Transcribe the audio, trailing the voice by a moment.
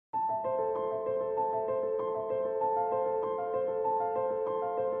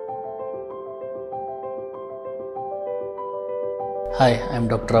Hi, I am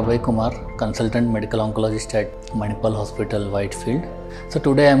Dr. Abhaya Kumar, Consultant Medical Oncologist at Manipal Hospital Whitefield. So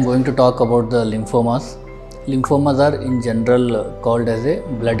today I am going to talk about the lymphomas. Lymphomas are in general called as a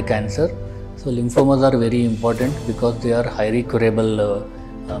blood cancer. So lymphomas are very important because they are highly curable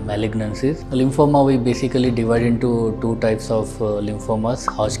malignancies. Lymphoma we basically divide into two types of lymphomas,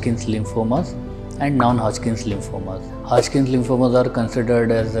 Hodgkin's lymphomas and non-Hodgkin's lymphomas. Hodgkin's lymphomas are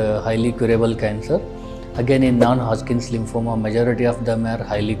considered as a highly curable cancer. Again, in non-Hodgkin's lymphoma, majority of them are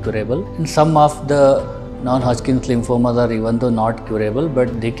highly curable. And some of the non-Hodgkin's lymphomas are even though not curable,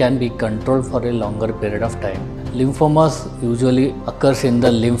 but they can be controlled for a longer period of time. Lymphomas usually occurs in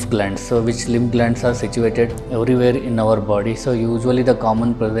the lymph glands, so which lymph glands are situated everywhere in our body. So usually the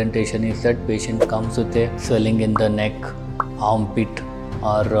common presentation is that patient comes with a swelling in the neck, armpit,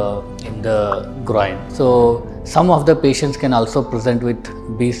 or in the groin. So some of the patients can also present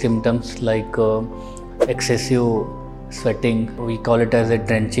with B symptoms like excessive sweating, we call it as a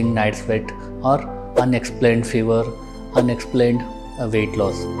drenching night sweat, or unexplained fever, unexplained weight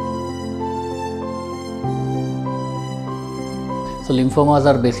loss. So lymphomas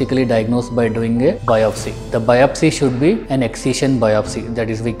are basically diagnosed by doing a biopsy. The biopsy should be an excision biopsy,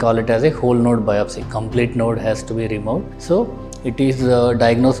 that is we call it as a whole node biopsy. Complete node has to be removed. So it is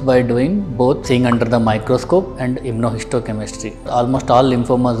diagnosed by doing both seeing under the microscope and immunohistochemistry. Almost all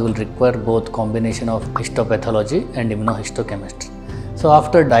lymphomas will require both combination of histopathology and immunohistochemistry. So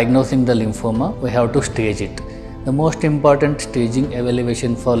after diagnosing the lymphoma, we have to stage it. The most important staging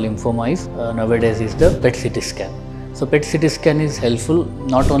evaluation for lymphoma is nowadays is the PET CT scan. So PET CT scan is helpful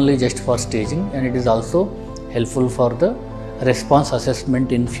not only just for staging, and it is also helpful for the response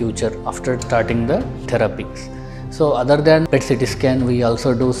assessment in future after starting the therapies. So other than PET CT scan, we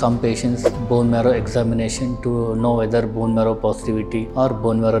also do some patients bone marrow examination to know whether bone marrow positivity or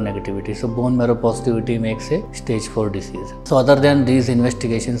bone marrow negativity. So bone marrow positivity makes a stage 4 disease. So other than these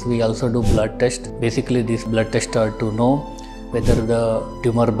investigations, we also do blood test. Basically these blood tests are to know whether the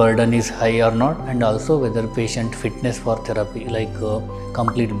tumor burden is high or not, and also whether patient fitness for therapy like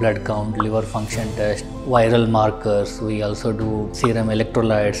complete blood count, liver function test, viral markers. We also do serum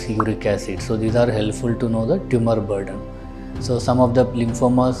electrolytes, uric acid. So these are helpful to know the tumor burden. So some of the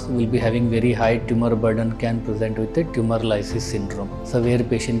lymphomas will be having very high tumor burden can present with a tumor lysis syndrome. So where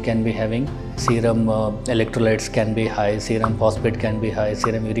patient can be having serum electrolytes can be high, serum phosphate can be high,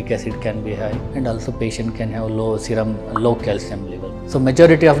 serum uric acid can be high, and also patient can have low calcium level. So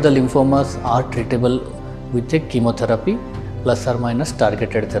majority of the lymphomas are treatable with a chemotherapy plus or minus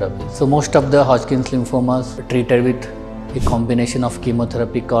targeted therapy. So most of the Hodgkin's lymphomas are treated with a combination of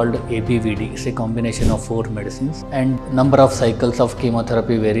chemotherapy called ABVD. It's a combination of 4 medicines, and number of cycles of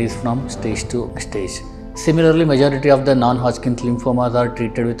chemotherapy varies from stage to stage. Similarly, majority of the non-Hodgkin's lymphomas are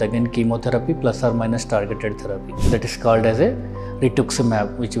treated with again chemotherapy plus or minus targeted therapy. That is called as a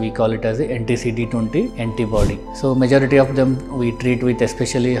rituximab, which we call it as a anti-CD20 antibody. So majority of them we treat with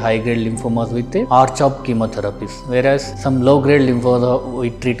especially high-grade lymphomas with a R-CHOP chemotherapies, whereas some low-grade lymphomas we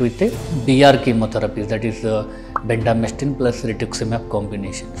treat with a BR chemotherapies, that is bendamustine plus rituximab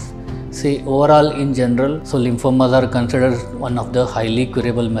combinations. See, overall in general, so lymphomas are considered one of the highly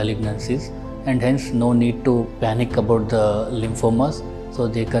curable malignancies, and hence no need to panic about the lymphomas. So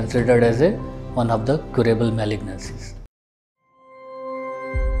they are considered as one of the curable malignancies.